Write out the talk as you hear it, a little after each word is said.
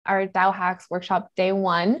our DAOHacks workshop day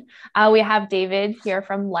one. We have David here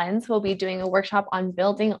from Lens who will be doing a workshop on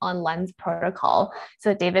building on Lens protocol.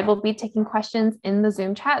 So David will be taking questions in the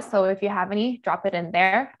Zoom chat. So if you have any, drop it in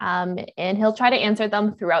there, and he'll try to answer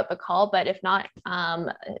them throughout the call. But if not,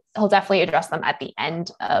 he'll definitely address them at the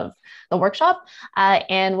end of the workshop.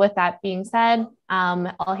 And with that being said,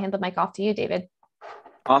 I'll hand the mic off to you, David.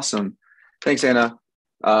 Awesome. Thanks, Anna.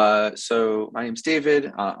 So my name's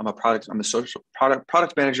David. I'm the social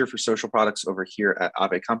product manager for social products over here at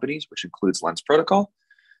Aave Companies, which includes Lens Protocol.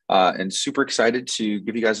 And super excited to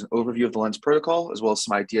give you guys an overview of the Lens Protocol, as well as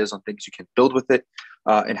some ideas on things you can build with it,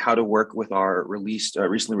 and how to work with our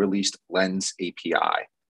recently released Lens API.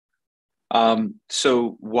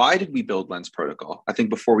 So why did we build Lens Protocol? I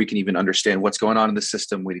think before we can even understand what's going on in the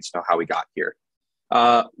system, we need to know how we got here.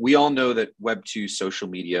 We all know that Web 2 social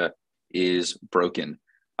media is broken.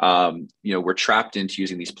 We're trapped into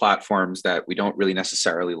using these platforms that we don't really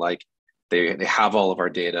necessarily like. They have all of our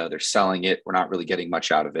data, they're selling it, we're not really getting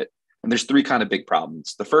much out of it. And there's three kind of big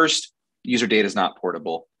problems. The first, user data is not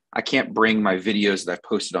portable. I can't bring my videos that I've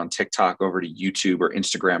posted on TikTok over to YouTube or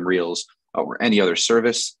Instagram Reels or any other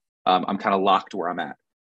service. I'm kind of locked where I'm at.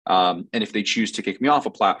 And if they choose to kick me off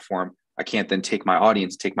a platform, I can't then take my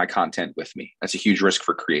audience, take my content with me. That's a huge risk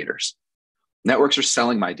for creators. Networks are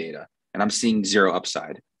selling my data, and I'm seeing zero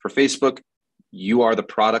upside. For Facebook, you are the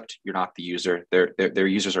product, you're not the user. Their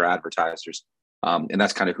users are advertisers. And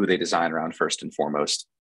that's kind of who they design around first and foremost.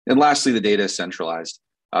 And lastly, the data is centralized.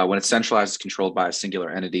 When it's centralized, it's controlled by a singular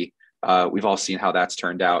entity. We've all seen how that's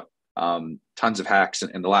turned out. Tons of hacks.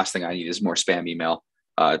 And the last thing I need is more spam email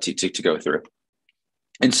to go through.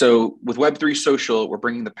 And so with Web3 Social, we're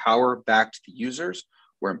bringing the power back to the users.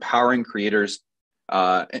 We're empowering creators,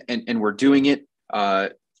 and we're doing it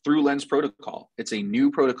through Lens Protocol. It's a new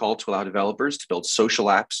protocol to allow developers to build social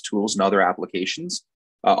apps, tools, and other applications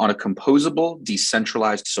on a composable,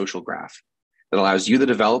 decentralized social graph that allows you, the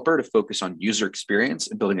developer, to focus on user experience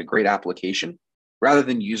and building a great application rather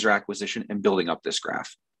than user acquisition and building up this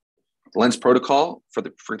graph. The Lens Protocol for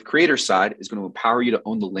the creator side is going to empower you to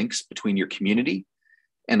own the links between your community.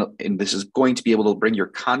 And this is going to be able to bring your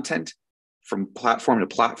content from platform to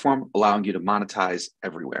platform, allowing you to monetize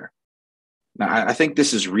everywhere. Now, I think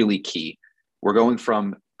this is really key. We're going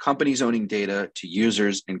from companies owning data to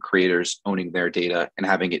users and creators owning their data and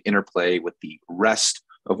having it interplay with the rest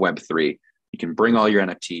of Web3. You can bring all your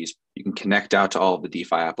NFTs, you can connect out to all of the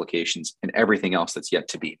DeFi applications and everything else that's yet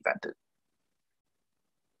to be invented.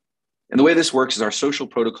 And the way this works is our social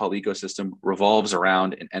protocol ecosystem revolves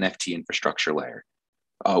around an NFT infrastructure layer.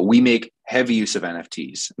 We make heavy use of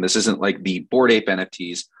NFTs. And this isn't like the Bored Ape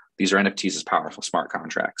NFTs. These are NFTs as powerful smart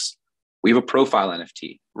contracts. We have a profile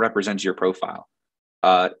NFT, represents your profile.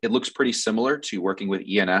 It looks pretty similar to working with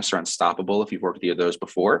ENS or Unstoppable if you've worked with either of those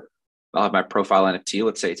before. I'll have my profile NFT.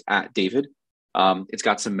 Let's say it's at David. It's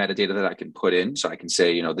got some metadata that I can put in. So I can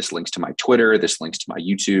say, this links to my Twitter, this links to my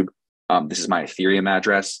YouTube. This is my Ethereum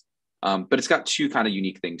address. But it's got two kind of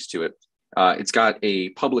unique things to it. It's got a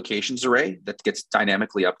publications array that gets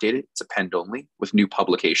dynamically updated. It's append only with new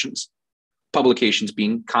publications. Publications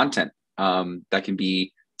being content that can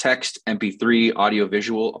be text, MP3, audio,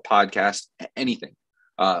 visual, a podcast, anything.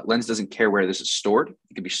 Lens doesn't care where this is stored.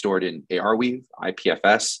 It can be stored in Arweave,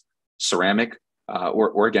 IPFS, Ceramic,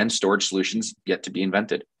 or again, storage solutions yet to be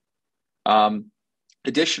invented.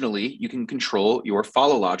 Additionally, you can control your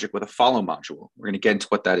follow logic with a follow module. We're going to get into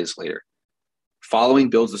what that is later. Following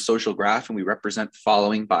builds the social graph, and we represent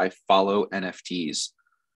following by follow NFTs.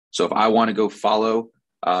 So if I want to go follow,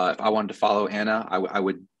 if I wanted to follow Anna, I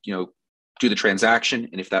would, do the transaction.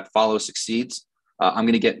 And if that follow succeeds, I'm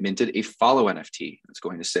going to get minted a follow NFT. It's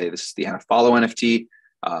going to say, this is the Anna follow NFT.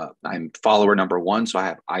 I'm follower number 1, so I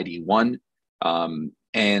have ID 1.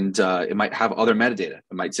 And it might have other metadata.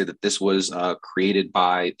 It might say that this was created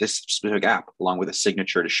by this specific app, along with a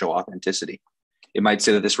signature to show authenticity. It might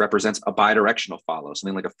say that this represents a bidirectional follow,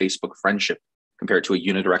 something like a Facebook friendship compared to a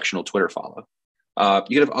unidirectional Twitter follow.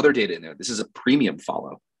 You could have other data in there. This is a premium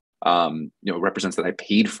follow. It represents that I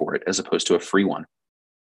paid for it as opposed to a free one.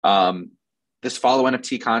 This follow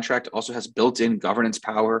NFT contract also has built-in governance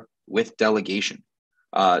power with delegation.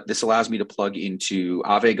 This allows me to plug into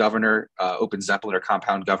Aave Governor, Open Zeppelin or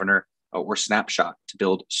Compound Governor, or Snapshot to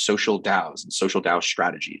build social DAOs and social DAO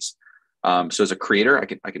strategies. So as a creator, I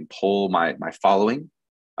can pull my following.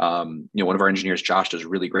 One of our engineers, Josh, does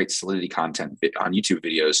really great Solidity content on YouTube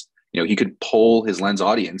videos. He could poll his Lens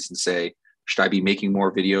audience and say, should I be making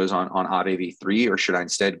more videos on Aave v3, or should I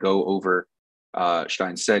instead go over maybe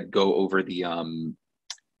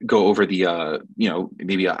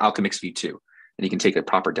Alchemix v2, and he can take a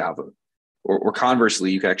proper DAO vote. Or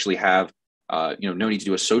conversely, you could actually have, no need to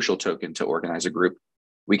do a social token to organize a group.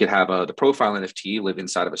 We could have the profile NFT live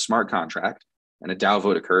inside of a smart contract, and a DAO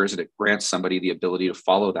vote occurs, and it grants somebody the ability to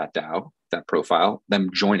follow that DAO, that profile, them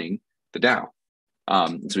joining the DAO.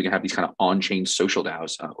 So we can have these kind of on-chain social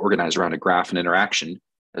DAOs organized around a graph and interaction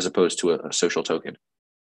as opposed to a social token.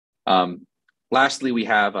 Lastly, we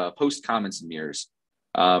have post, comments, and mirrors.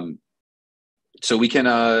 So we can,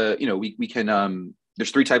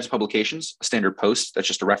 there's three types of publications: a standard post, that's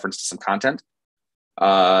just a reference to some content;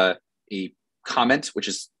 a comment, which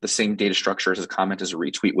is the same data structure as a comment, as a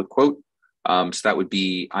retweet with quote. So that would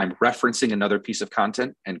be, I'm referencing another piece of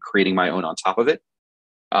content and creating my own on top of it.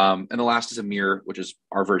 And the last is a mirror, which is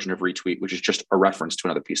our version of retweet, which is just a reference to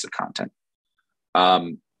another piece of content.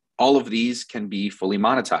 All of these can be fully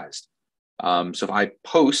monetized. So if I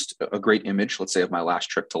post a great image, let's say of my last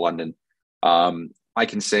trip to London, I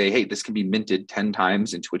can say, hey, this can be minted 10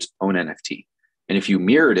 times into its own NFT. And if you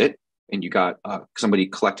mirrored it and you got somebody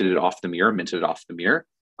collected it off the mirror, minted it off the mirror,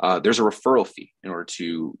 there's a referral fee in order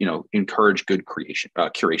to, encourage good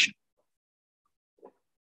curation.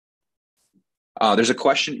 There's a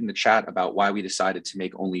question in the chat about why we decided to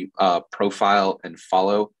make only profile and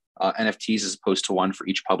follow NFTs as opposed to one for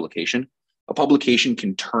each publication. A publication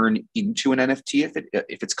can turn into an NFT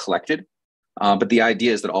if it's collected, but the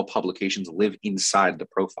idea is that all publications live inside the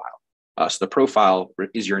profile. So the profile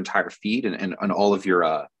is your entire feed, and all of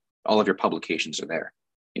your publications are there.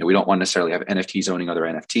 We don't want to necessarily have NFTs owning other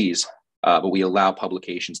NFTs, but we allow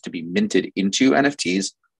publications to be minted into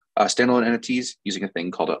NFTs, standalone NFTs, using a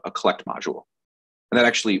thing called a collect module. And that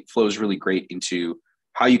actually flows really great into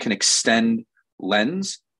how you can extend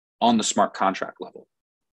Lens on the smart contract level.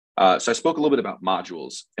 So I spoke a little bit about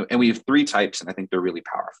modules, and we have three types, and I think they're really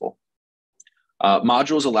powerful.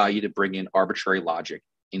 Modules allow you to bring in arbitrary logic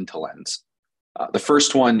into Lens. The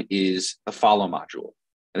first one is the follow module.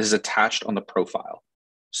 And this is attached on the profile.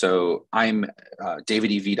 So I'm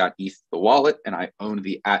davidev.eth, the wallet, and I own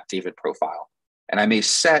the @David profile. And I may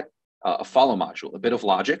set a follow module, a bit of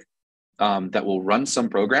logic that will run some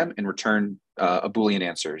program and return a Boolean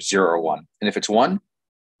answer, 0 or 1. And if it's 1,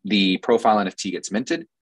 the profile NFT gets minted.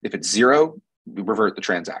 If it's 0, we revert the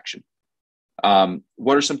transaction.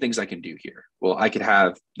 What are some things I can do here? Well, I could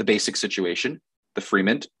have the basic situation, the free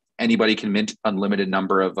mint. Anybody can mint unlimited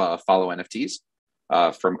number of follow NFTs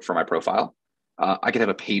from my profile. I could have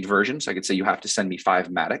a paid version. So I could say you have to send me 5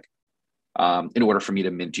 Matic in order for me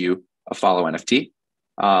to mint you a follow NFT.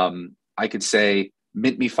 I could say,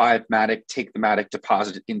 mint me 5 Matic, take the Matic,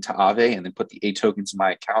 deposit it into Aave, and then put the A tokens in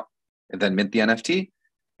my account, and then mint the NFT.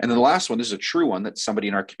 And then the last one, this is a true one that somebody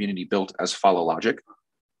in our community built as follow logic.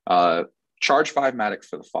 Charge 5 Matic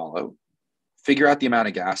for the follow, figure out the amount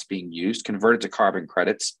of gas being used, convert it to carbon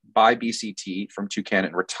credits, buy BCT from Toucan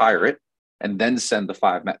and retire it, and then send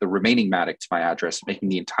the remaining Matic to my address, making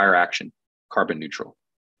the entire action carbon neutral.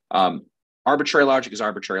 Arbitrary logic is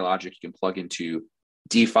arbitrary logic. You can plug into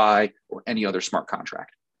DeFi or any other smart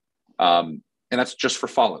contract. And that's just for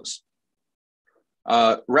follows.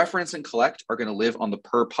 Reference and collect are going to live on the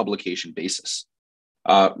per publication basis.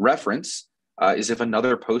 Reference is if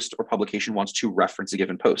another post or publication wants to reference a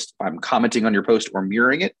given post. If I'm commenting on your post or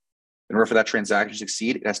mirroring it, in order for that transaction to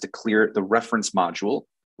succeed, it has to clear the reference module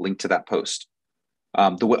linked to that post.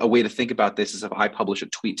 A way to think about this is if I publish a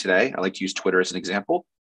tweet today, I like to use Twitter as an example.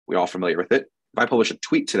 We're all familiar with it. If I publish a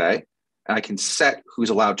tweet today and I can set who's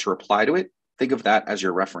allowed to reply to it, think of that as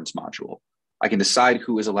your reference module. I can decide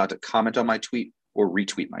who is allowed to comment on my tweet or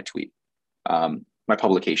retweet my tweet, my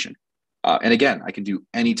publication. And again, I can do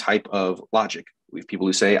any type of logic. We have people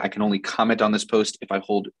who say I can only comment on this post if I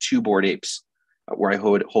hold 2 Bored Apes, where I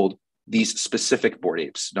hold these specific Bored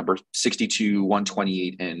Apes, number 62,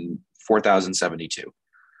 128, and 4072.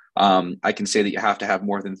 I can say that you have to have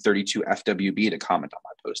more than 32 FWB to comment on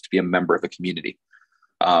my post, to be a member of a community.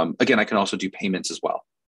 Again, I can also do payments as well.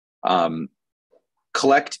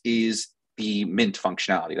 Collect is the mint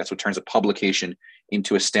functionality. That's what turns a publication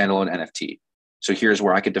into a standalone NFT. So here's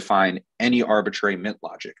where I could define any arbitrary mint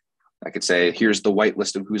logic. I could say, here's the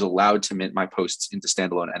whitelist of who's allowed to mint my posts into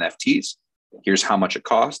standalone NFTs. Here's how much it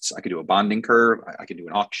costs. I could do a bonding curve. I can do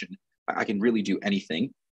an auction. I can really do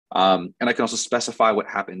anything. And I can also specify what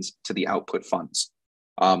happens to the output funds.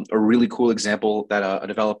 A really cool example that a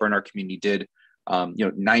developer in our community did,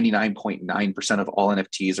 99.9% of all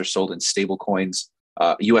NFTs are sold in stable coins,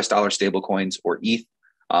 US dollar stable coins or ETH.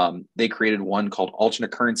 They created one called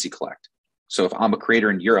alternate currency collect. So if I'm a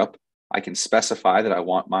creator in Europe, I can specify that I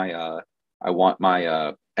want my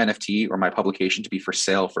NFT or my publication to be for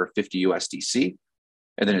sale for 50 USDC.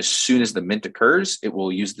 And then as soon as the mint occurs, it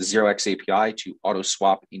will use the 0x API to auto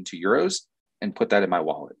swap into euros. and put that in my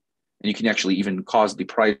wallet. And you can actually even cause the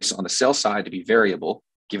price on the sale side to be variable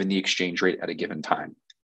given the exchange rate at a given time.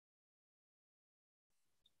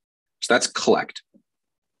 So that's collect.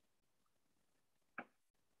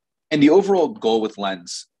 And the overall goal with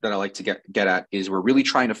Lens that I like to get at is we're really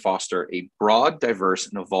trying to foster a broad, diverse,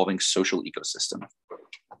 and evolving social ecosystem.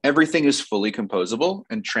 Everything is fully composable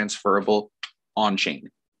and transferable on-chain.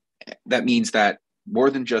 That means that more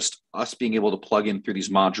than just us being able to plug in through these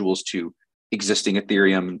modules to existing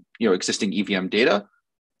Ethereum, existing EVM data,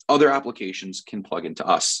 other applications can plug into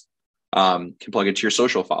us, can plug into your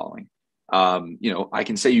social following. I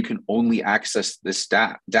can say you can only access this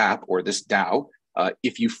DApp or this DAO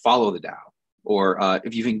if you follow the DAO, or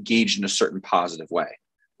if you've engaged in a certain positive way.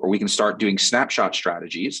 Or we can start doing snapshot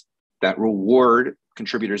strategies that reward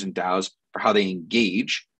contributors and DAOs for how they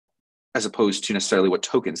engage, as opposed to necessarily what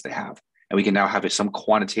tokens they have. And we can now have some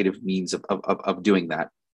quantitative means of doing that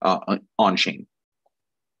on-chain.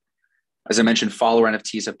 As I mentioned, follower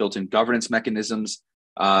NFTs have built-in governance mechanisms,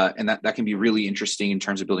 and that can be really interesting in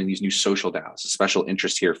terms of building these new social DAOs, a special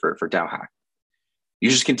interest here for DAOHack.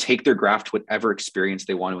 Users can take their graph to whatever experience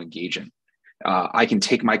they want to engage in. I can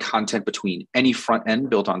take my content between any front end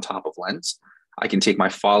built on top of Lens. I can take my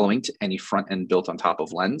following to any front end built on top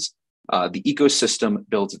of Lens. The ecosystem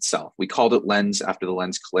builds itself. We called it Lens after the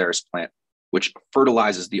Lens calaris plant, which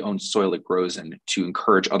fertilizes the own soil it grows in to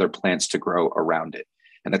encourage other plants to grow around it.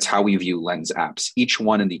 And that's how we view Lens apps. Each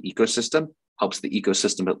one in the ecosystem helps the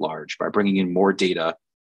ecosystem at large by bringing in more data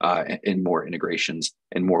and more integrations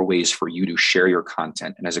and more ways for you to share your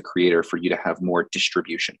content, and as a creator, for you to have more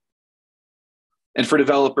distribution. And for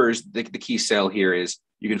developers, the key sale here is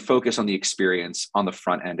you can focus on the experience on the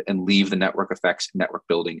front end and leave the network effects, network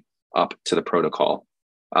building up to the protocol.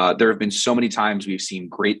 There have been so many times we've seen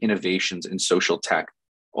great innovations in social tech,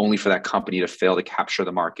 only for that company to fail to capture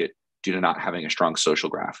the market due to not having a strong social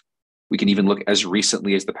graph. We can even look as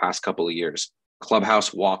recently as the past couple of years.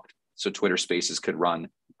 Clubhouse walked so Twitter Spaces could run.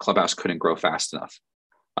 Clubhouse couldn't grow fast enough.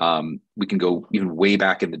 We can go even way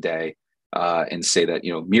back in the day and say that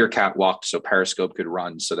Meerkat walked so Periscope could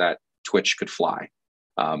run so that Twitch could fly.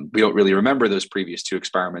 We don't really remember those previous two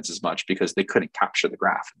experiments as much because they couldn't capture the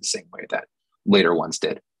graph in the same way that later ones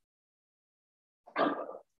did.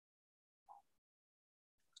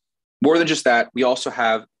 More than just that, we also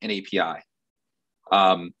have an API.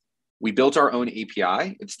 We built our own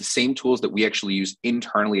API. It's the same tools that we actually use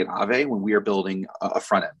internally at Aave when we are building a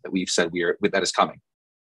front end that we've said that is coming.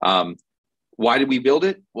 Why did we build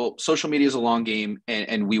it? Well, social media is a long game,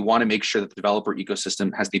 and we want to make sure that the developer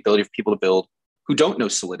ecosystem has the ability for people to build who don't know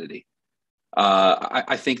Solidity.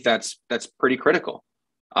 I think that's pretty critical.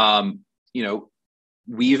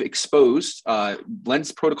 We've exposed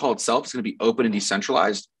Lens protocol itself is going to be open and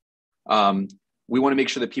decentralized. We want to make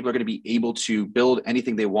sure that people are going to be able to build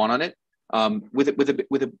anything they want on it with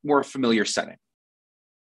a more familiar setting.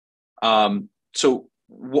 So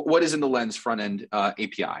what is in the Lens front end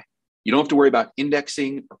API? You don't have to worry about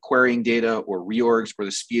indexing or querying data or reorgs or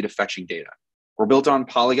the speed of fetching data. We're built on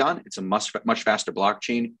Polygon. It's a much faster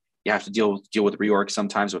blockchain. You have to deal with reorgs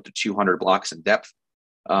sometimes up to 200 blocks in depth.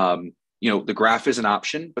 The graph is an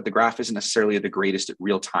option, but the graph isn't necessarily the greatest at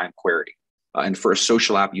real-time query. And for a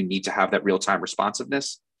social app, you need to have that real-time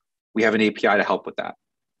responsiveness. We have an API to help with that.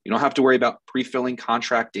 You don't have to worry about pre-filling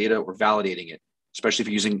contract data or validating it, especially if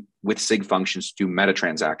you're using with SIG functions to do meta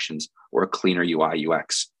transactions or a cleaner UI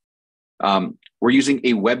UX. We're using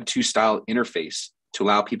a Web 2 style interface to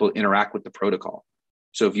allow people to interact with the protocol.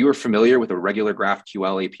 So if you are familiar with a regular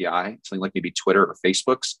GraphQL API, something like maybe Twitter or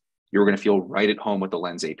Facebook's, you're going to feel right at home with the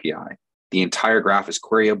Lens API. The entire graph is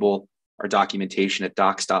queryable. Our documentation at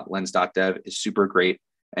docs.lens.dev is super great.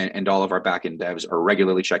 And all of our backend devs are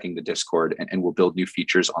regularly checking the Discord and will build new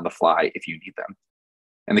features on the fly if you need them.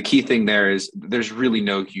 And the key thing there is there's really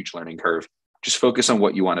no huge learning curve. Just focus on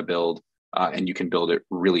what you want to build and you can build it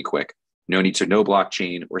really quick. No need to know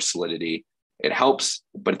blockchain or Solidity. It helps,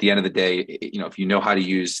 but at the end of the day, if you know how to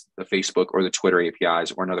use the Facebook or the Twitter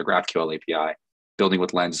APIs or another GraphQL API, building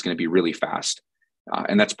with Lens is going to be really fast.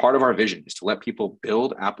 And that's part of our vision, is to let people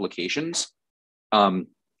build applications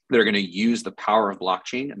that are going to use the power of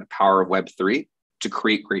blockchain and the power of Web3 to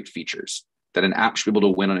create great features, that an app should be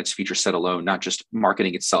able to win on its feature set alone, not just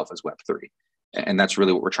marketing itself as Web3. And that's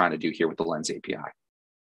really what we're trying to do here with the Lens API.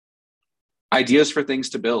 Ideas for things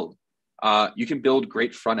to build. You can build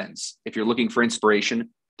great front ends. If you're looking for inspiration,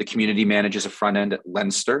 the community manages a front end at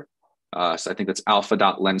Lenster. So I think that's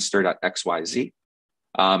alpha.lenster.xyz.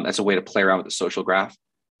 That's a way to play around with the social graph.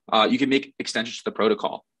 You can make extensions to the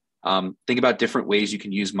protocol. Think about different ways you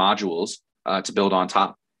can use modules to build on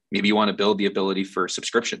top. Maybe you want to build the ability for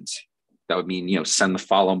subscriptions That would mean, send the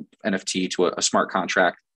follow NFT to a smart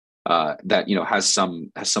contract that has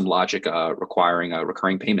some logic requiring a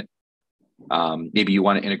recurring payment. Maybe you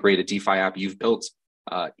want to integrate a DeFi app you've built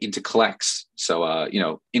into collects, so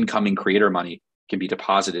incoming creator money can be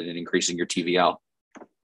deposited in increasing your TVL.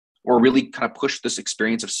 Or really kind of push this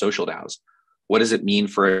experience of social DAOs. What does it mean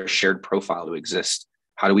for a shared profile to exist?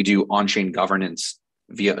 How do we do on-chain governance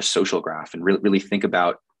via a social graph, and really think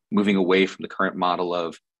about moving away from the current model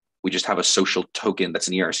of we just have a social token that's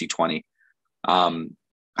an ERC20.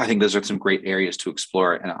 I think those are some great areas to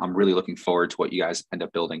explore, and I'm really looking forward to what you guys end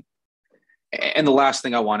up building. And the last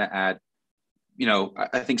thing I want to add,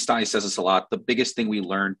 I think Stani says this a lot. The biggest thing we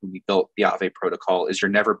learned when we built the Aave protocol is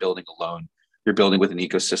you're never building alone. You're building with an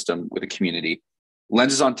ecosystem, with a community.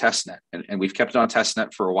 Lens is on testnet, and we've kept it on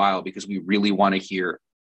testnet for a while because we really want to hear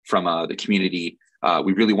from the community.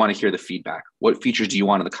 We really want to hear the feedback. What features do you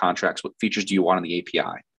want in the contracts? What features do you want in the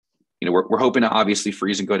API? We're hoping to obviously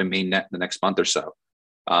freeze and go to mainnet in the next month or so.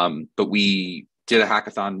 But we did a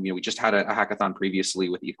hackathon. We just had a hackathon previously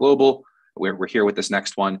with ETH Global. We're here with this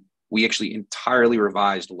next one. We actually entirely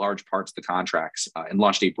revised large parts of the contracts and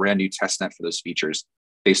launched a brand new testnet for those features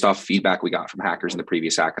based off feedback we got from hackers in the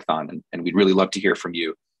previous hackathon. And we'd really love to hear from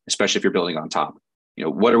you, especially if you're building on top.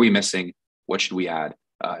 What are we missing? What should we add?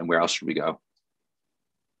 And where else should we go?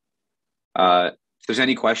 If there's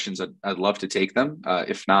any questions, I'd love to take them.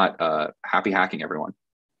 If not, happy hacking, everyone.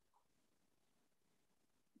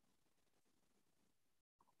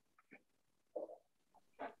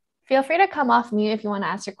 Feel free to come off mute if you want to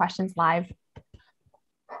ask your questions live.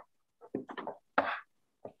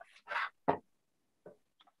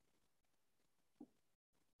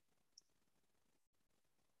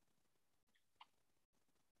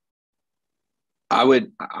 I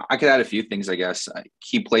could add a few things, I guess.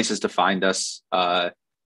 Key places to find us.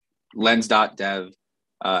 Lens.dev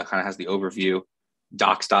kind of has the overview.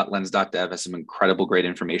 Docs.lens.dev has some incredible, great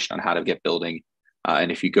information on how to get building. And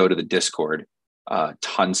if you go to the Discord,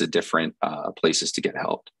 tons of different places to get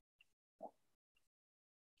help.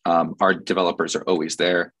 Our developers are always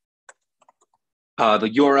there.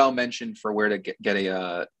 The URL mentioned for where to get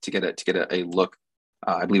a look.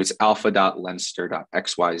 I believe it's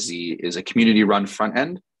alpha.lenster.xyz is a community-run front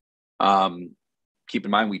end. Keep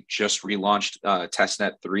in mind, we just relaunched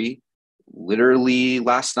testnet 3 literally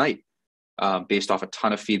last night, based off a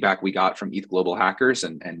ton of feedback we got from ETH Global hackers,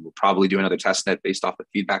 and we'll probably do another testnet based off the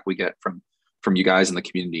feedback we get from you guys in the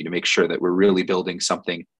community to make sure that we're really building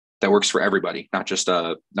something that works for everybody, not just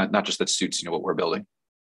that suits what we're building.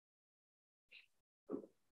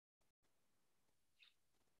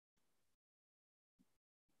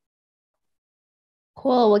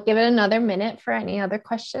 Cool. We'll give it another minute for any other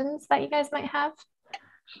questions that you guys might have.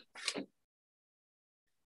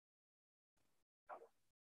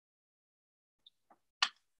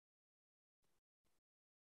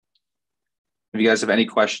 If you guys have any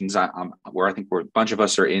questions, I think a bunch of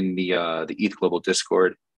us are in the ETH Global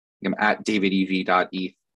Discord. I'm at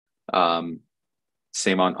davidev.eth.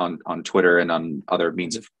 Same on Twitter and on other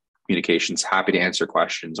means of communications. Happy to answer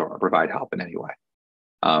questions or provide help in any way.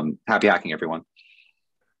 Happy hacking, everyone.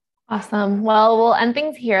 Awesome. Well, we'll end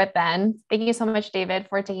things here then. Thank you so much, David,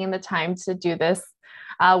 for taking the time to do this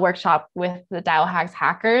workshop with the DAOHacks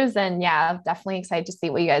hackers. And yeah, definitely excited to see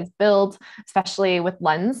what you guys build, especially with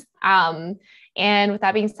Lens. And with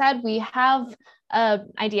that being said, we have an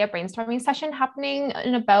idea brainstorming session happening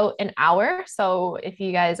in about an hour. So if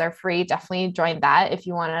you guys are free, definitely join that if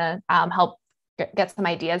you want to help get some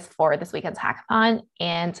ideas for this weekend's hackathon.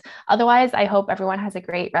 And otherwise, I hope everyone has a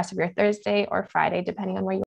great rest of your Thursday or Friday, depending on where you